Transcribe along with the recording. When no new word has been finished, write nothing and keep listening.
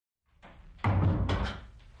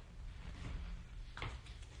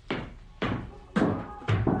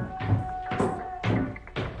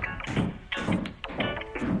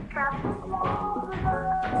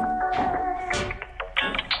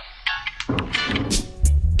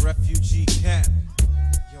Refugee camp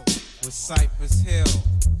with Cypress Hill.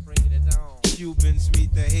 Bringing it down. Cubans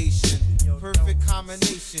meet the Haitian. Perfect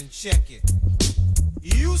combination. Check it.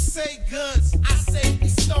 You say guns, I say we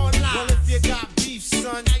start lies. Well, if you got beef,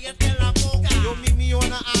 son, you'll meet me on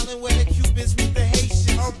the island where the Cubans meet the Haitians.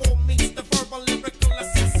 Herbal meets the verbal lyrical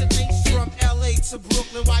assassination. From LA to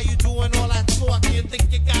Brooklyn, why you doing all that talking? You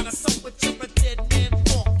think you got a soul, but you're a dead man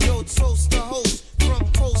walk. Yo, toast the host.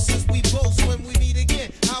 From closest we boast when we meet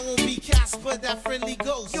again. I won't be Casper, that friendly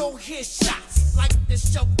ghost. You'll hear shots like the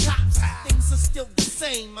show cops. Things are still the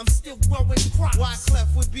same, I'm still growing crops. Why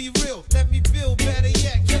Clef would be real? Let me build better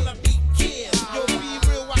yet. Killer be killed. Yo, be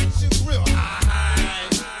real, watch your grill.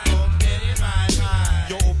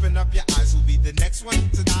 Yo, open up your eyes, who'll be the next one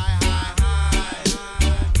to die high.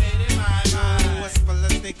 Yo, as simple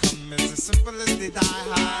as they come, as simple as they die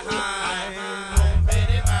high.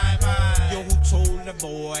 Yo, who told the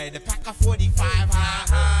boy to pack a 45 high?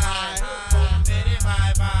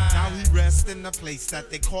 Now he rests in a place that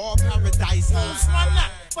they call paradise high. Run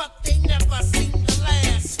up, but they never seem to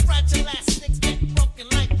last. Fragile ass niggas get broken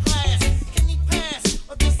like glass. Can he pass,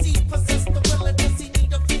 or does he possess the will, or does he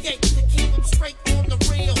need a V8 to keep him straight on the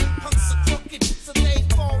rail? Punks are crooked, so they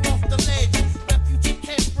fall off the ledge. Refugee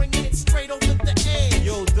camp bringing it straight over the edge.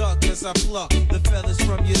 Yo, duck, as I pluck the feathers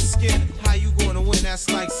from your skin. How you gonna win? That's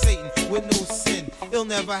like Satan with no sin. It'll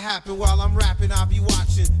never happen while I'm rapping. I'll be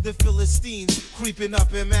watching the Philistines creeping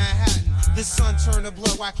up in Manhattan. The sun turned to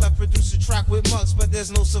blood. Wyclef produced a track with mugs, but there's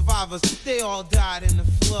no survivors. They all died in the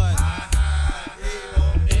flood.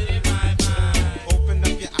 Open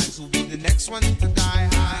up your eyes, who'll be the next one to die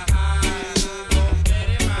high?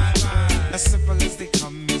 As simple as they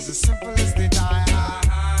come, is as simple as they die high.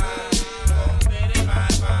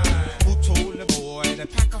 Who told the boy to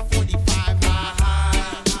pack a 45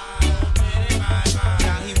 high?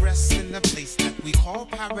 Now he rests in the place that we call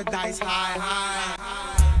paradise high.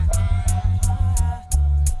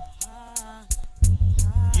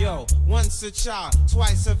 Yo, once a child,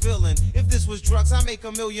 twice a villain. If this was drugs, I make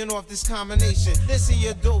 $1 million off this combination. They say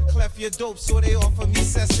you're dope, Clef, you're dope, so they offer me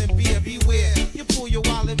cess and beer. Beware, you pull your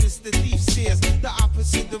wallet, Mr. Thief stares the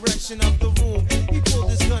opposite direction of the room. He pulled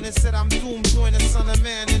his gun and said, I'm doomed. Join the son of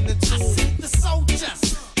man in the tomb. I see the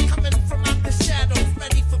soldiers coming from out the shadows,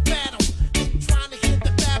 ready for battle. Trying to hear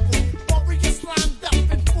the babble. Warriors lined up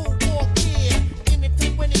in full war gear. In it to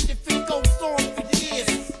win it if it goes on for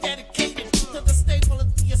years. Dedicated to the stable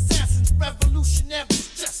of the assassins, revolutionaries.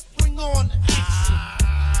 Just bring on the action.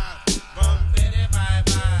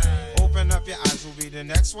 Open up your eyes, who'll be the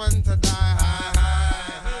next one to die.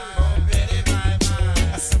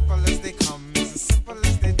 As simple as they come.